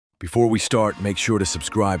Before we start, make sure to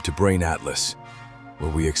subscribe to Brain Atlas,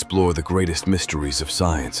 where we explore the greatest mysteries of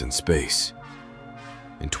science and space.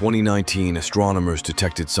 In 2019, astronomers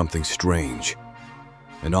detected something strange,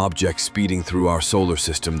 an object speeding through our solar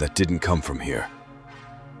system that didn't come from here.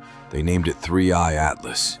 They named it 3I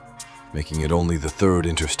Atlas, making it only the third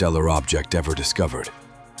interstellar object ever discovered,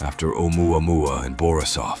 after Oumuamua and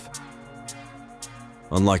Borisov.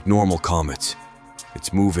 Unlike normal comets,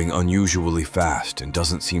 it's moving unusually fast and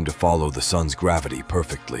doesn't seem to follow the sun's gravity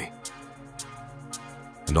perfectly.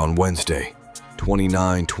 And on Wednesday,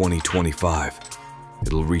 2025,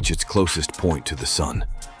 it'll reach its closest point to the sun.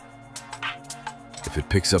 If it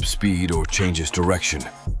picks up speed or changes direction,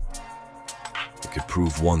 it could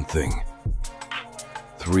prove one thing.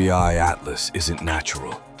 3I Atlas isn't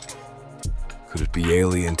natural. Could it be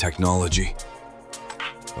alien technology?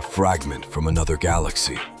 A fragment from another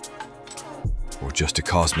galaxy? Or just a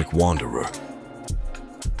cosmic wanderer?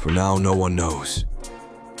 For now, no one knows.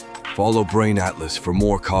 Follow Brain Atlas for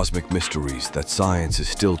more cosmic mysteries that science is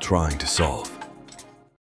still trying to solve.